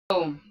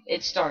Boom,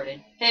 it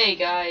started. Hey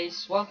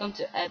guys, welcome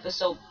to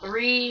episode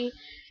 3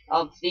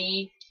 of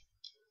the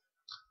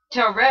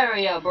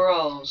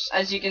TerrariaBros.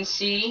 As you can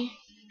see,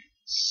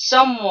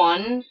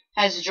 someone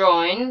has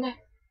joined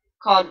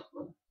called,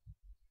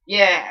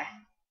 yeah.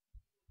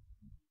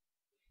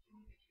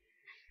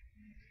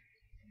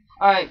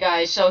 Alright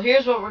guys, so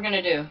here's what we're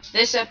gonna do.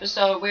 This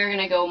episode, we're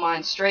gonna go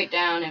mine straight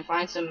down and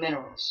find some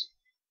minerals.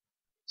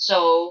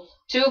 So,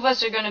 two of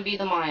us are gonna be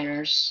the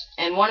miners,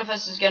 and one of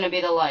us is gonna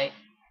be the light.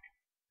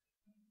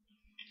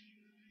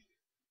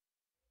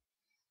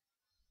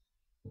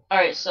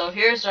 Alright, so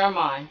here's our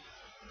mine.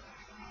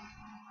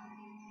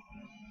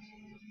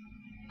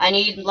 I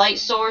need light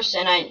source,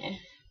 and I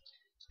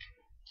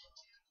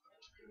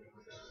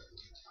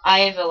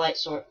have a light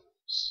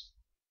source.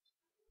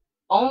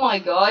 Oh my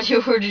god,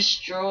 you were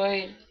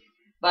destroyed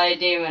by a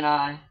demon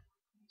eye.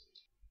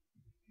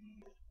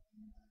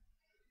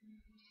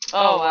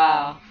 Oh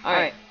wow.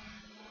 Alright.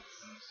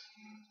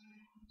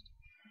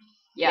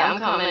 Yeah, I'm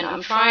coming.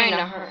 I'm trying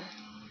to hurt.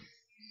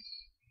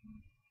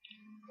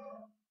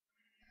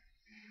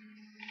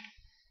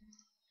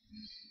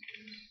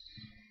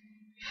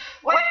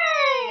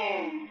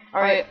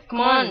 Alright,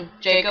 come on,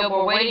 Jacob,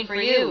 we're waiting for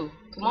you.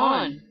 Come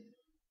on.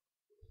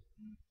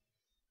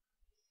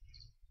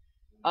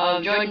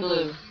 Join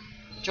blue.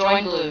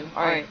 Join blue.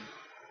 Alright.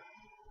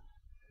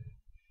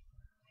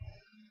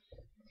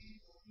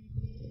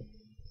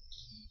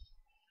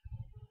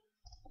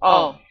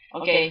 Oh,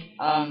 okay.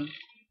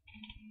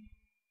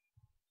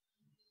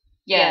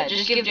 Yeah,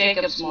 just give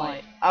Jacob some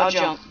light. I'll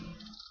jump.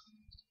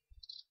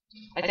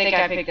 I think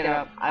I picked it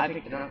up. I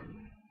picked it up.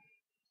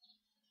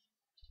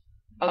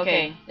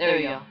 Okay, there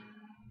we go.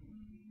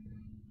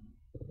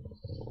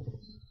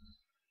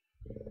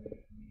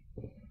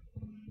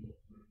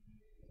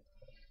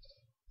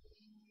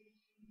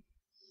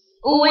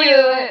 Oh,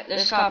 wait.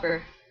 There's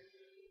copper.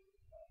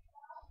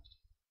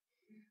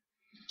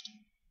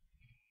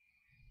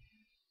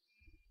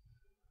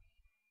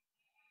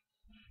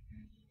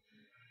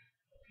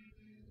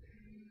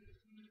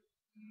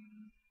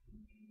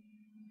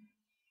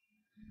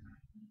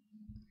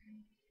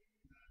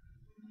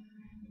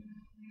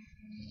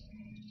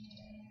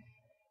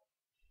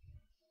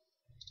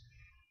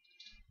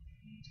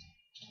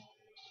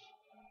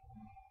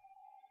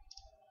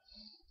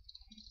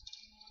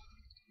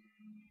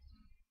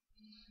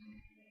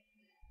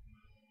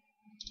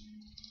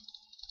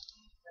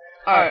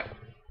 Alright.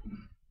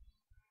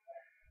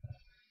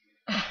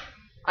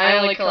 I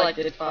only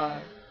collected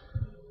 5.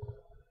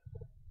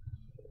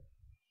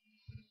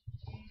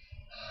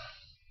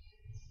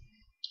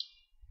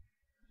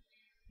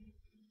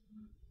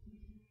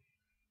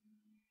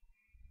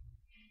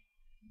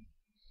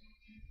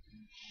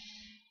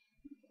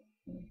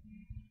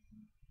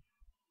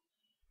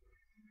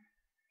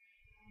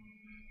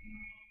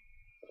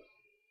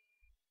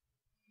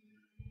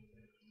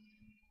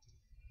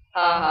 Ha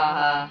ha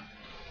ha.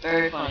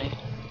 Very funny.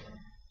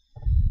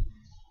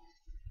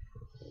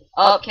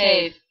 Up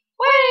cave.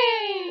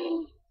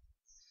 Whee!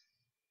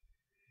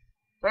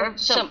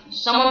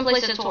 Someone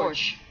place a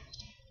torch.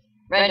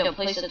 Random,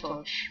 place a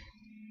torch.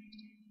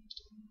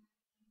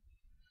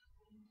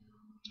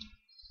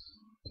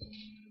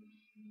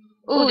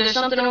 Ooh, there's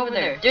something over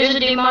there. There's a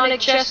demonic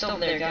chest over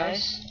there,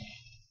 guys.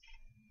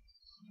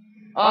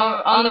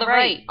 On the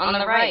right, on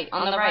the right,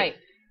 on the right.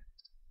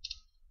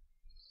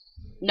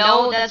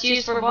 No, that's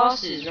used for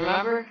bosses,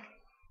 remember?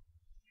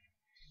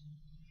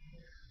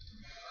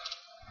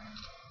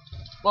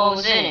 What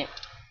was in it?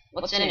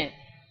 What's in it?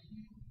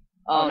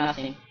 Oh,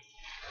 nothing.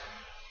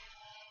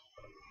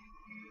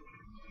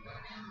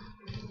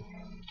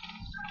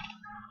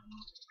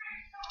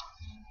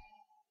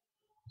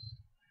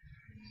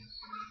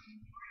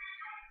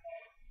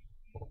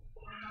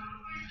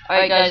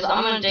 Alright guys,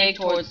 I'm gonna dig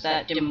towards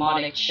that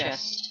demonic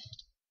chest.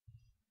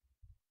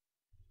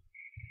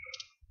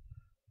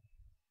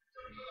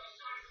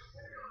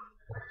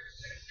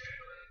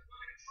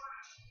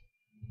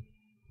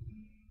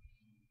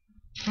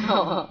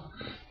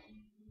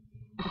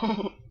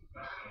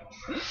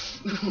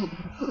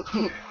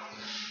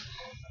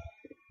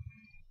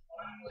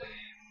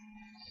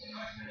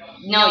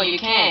 No, you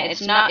can't.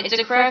 It's not. It's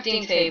a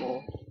crafting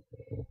table.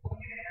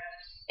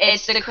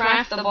 It's to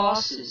craft the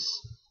bosses.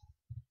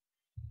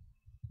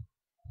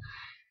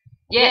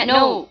 Yeah,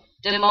 no.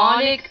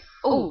 Demonic.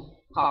 Oh,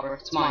 copper.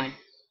 It's mine.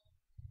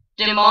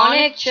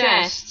 Demonic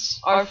chests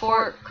are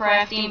for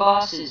crafting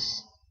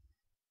bosses.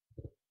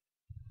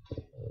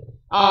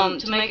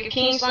 To make a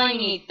king slime, you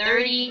need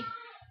 30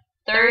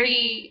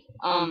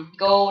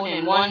 gold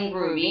and 1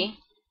 ruby.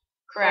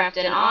 Craft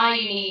an eye,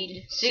 you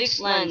need 6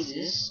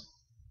 lenses.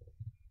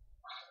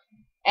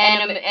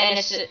 And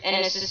a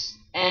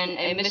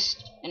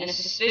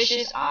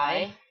suspicious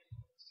eye,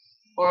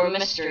 or a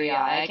mystery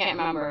eye. I can't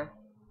remember.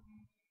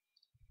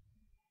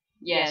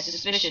 Yeah,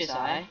 suspicious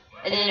eye.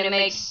 And then it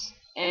makes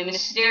a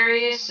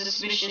mysterious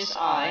suspicious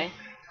eye,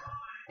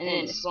 and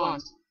then it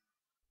spawns.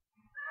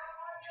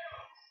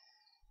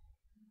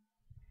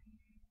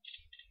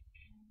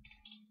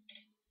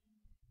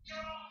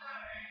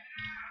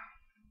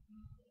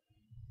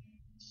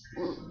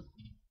 Ooh.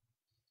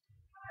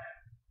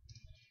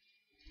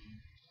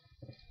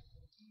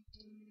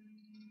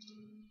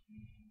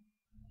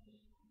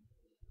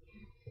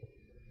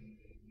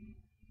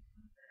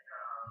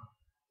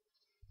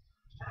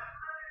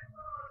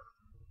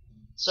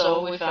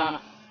 So we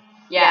found,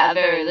 yeah, a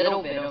very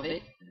little bit of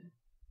it.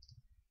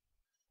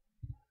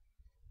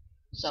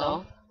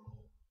 So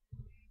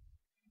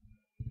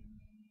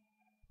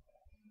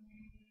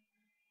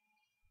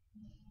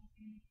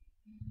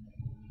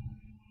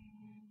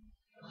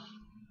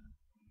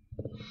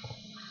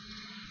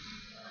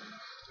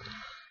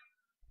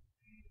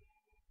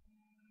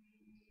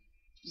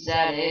is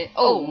that it?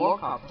 Oh, more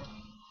copper.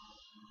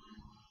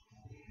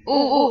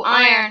 Ooh,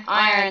 iron,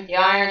 iron. The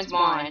iron's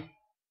mine.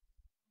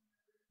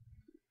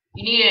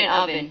 You need an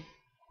oven.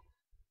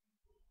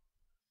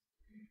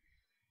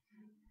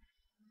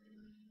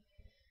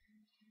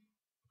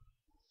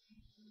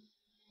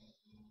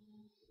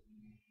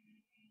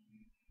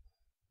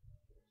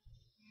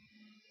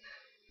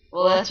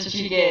 Well, that's what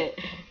you get.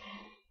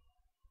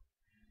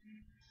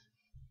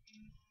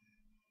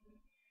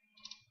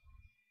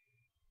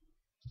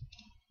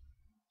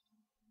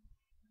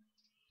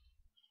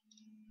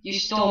 You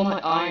stole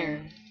my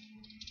iron.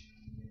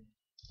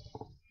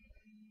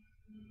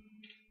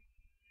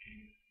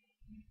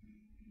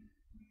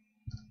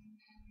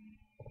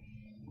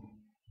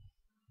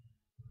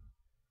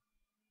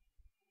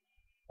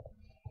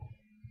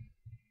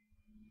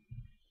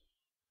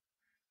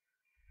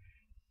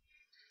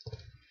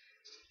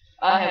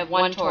 I have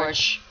one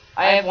torch.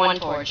 I have one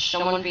torch.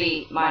 Someone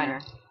be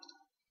miner.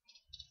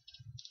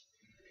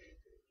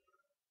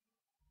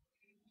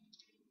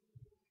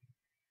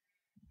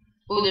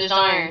 Ooh, there's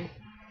iron.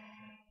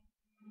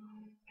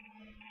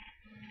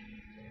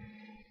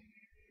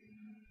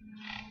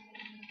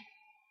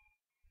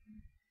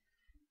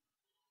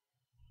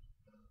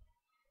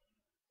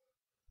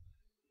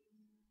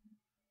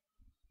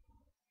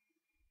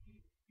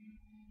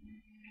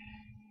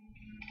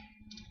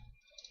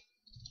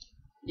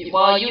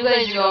 While you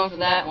guys are going for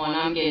that one,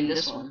 I'm getting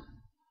this one.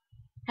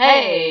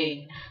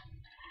 Hey!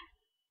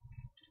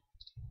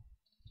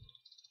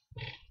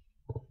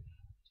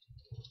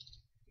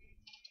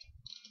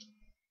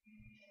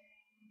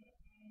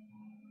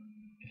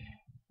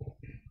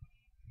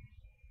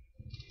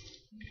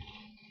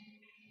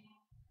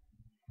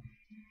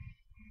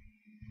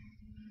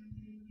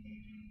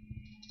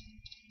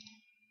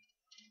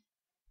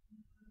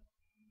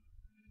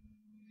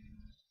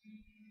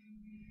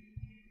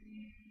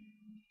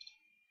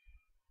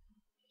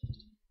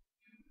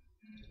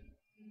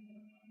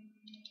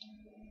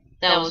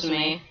 That was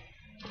me.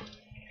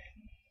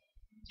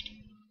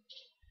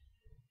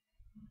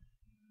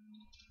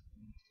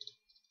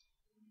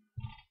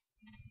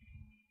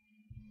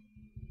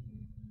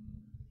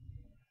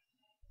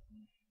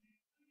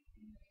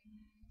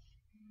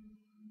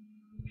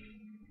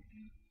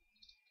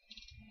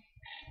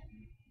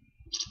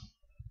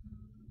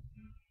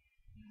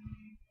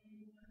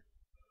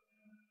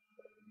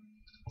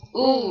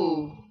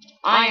 Ooh,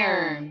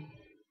 iron.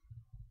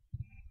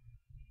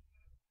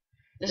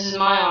 This is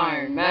my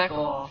iron. Back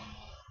off.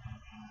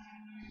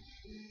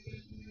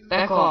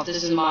 Back off.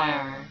 This is my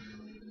iron.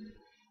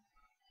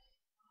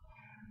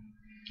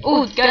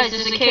 Ooh, guys,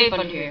 there's a cave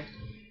under here.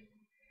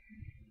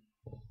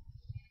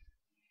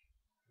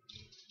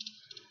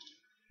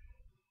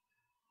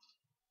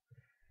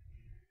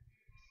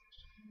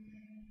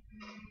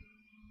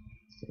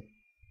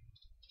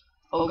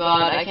 Oh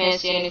god, I can't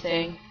see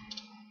anything.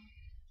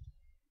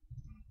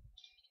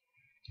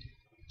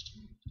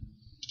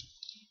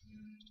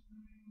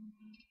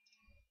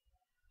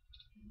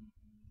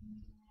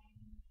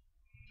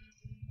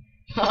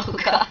 Oh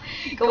god,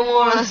 come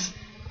on, let's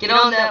get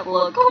on that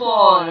block. Come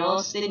on,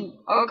 Austin.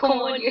 Oh, come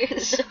on,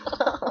 yes.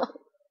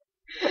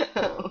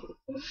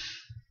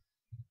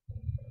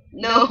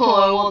 No,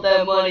 I want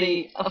that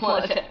money. I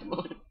want that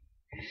money.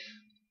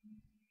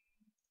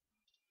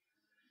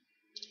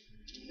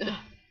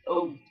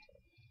 Oh,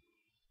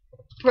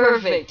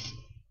 perfect.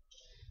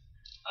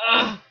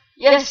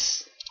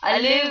 Yes, I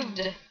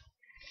lived.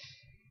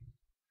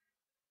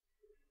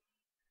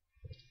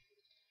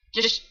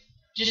 Just.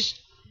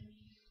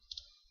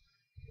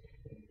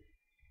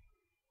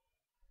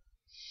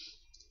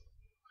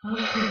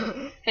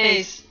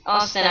 Hey,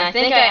 Austin, I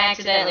think I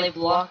accidentally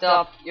blocked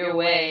up your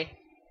way.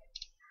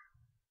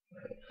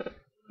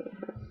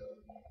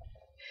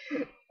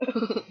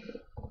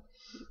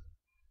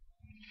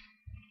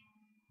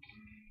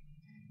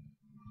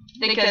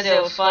 Because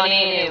it was funny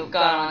and it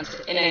got on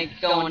and it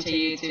go onto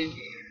YouTube.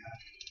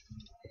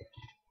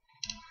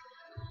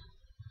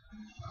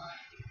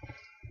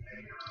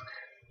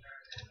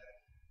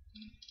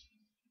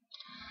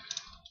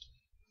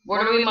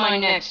 Where do we mine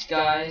next,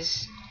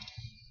 guys?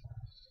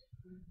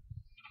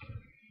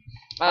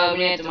 We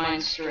need to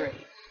mine straight.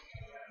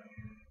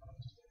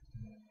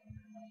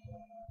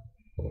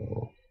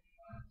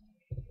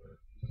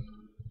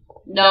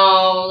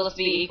 No, let's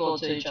be equal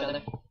to each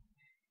other.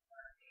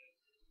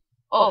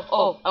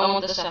 Oh, I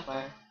want the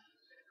sapphire.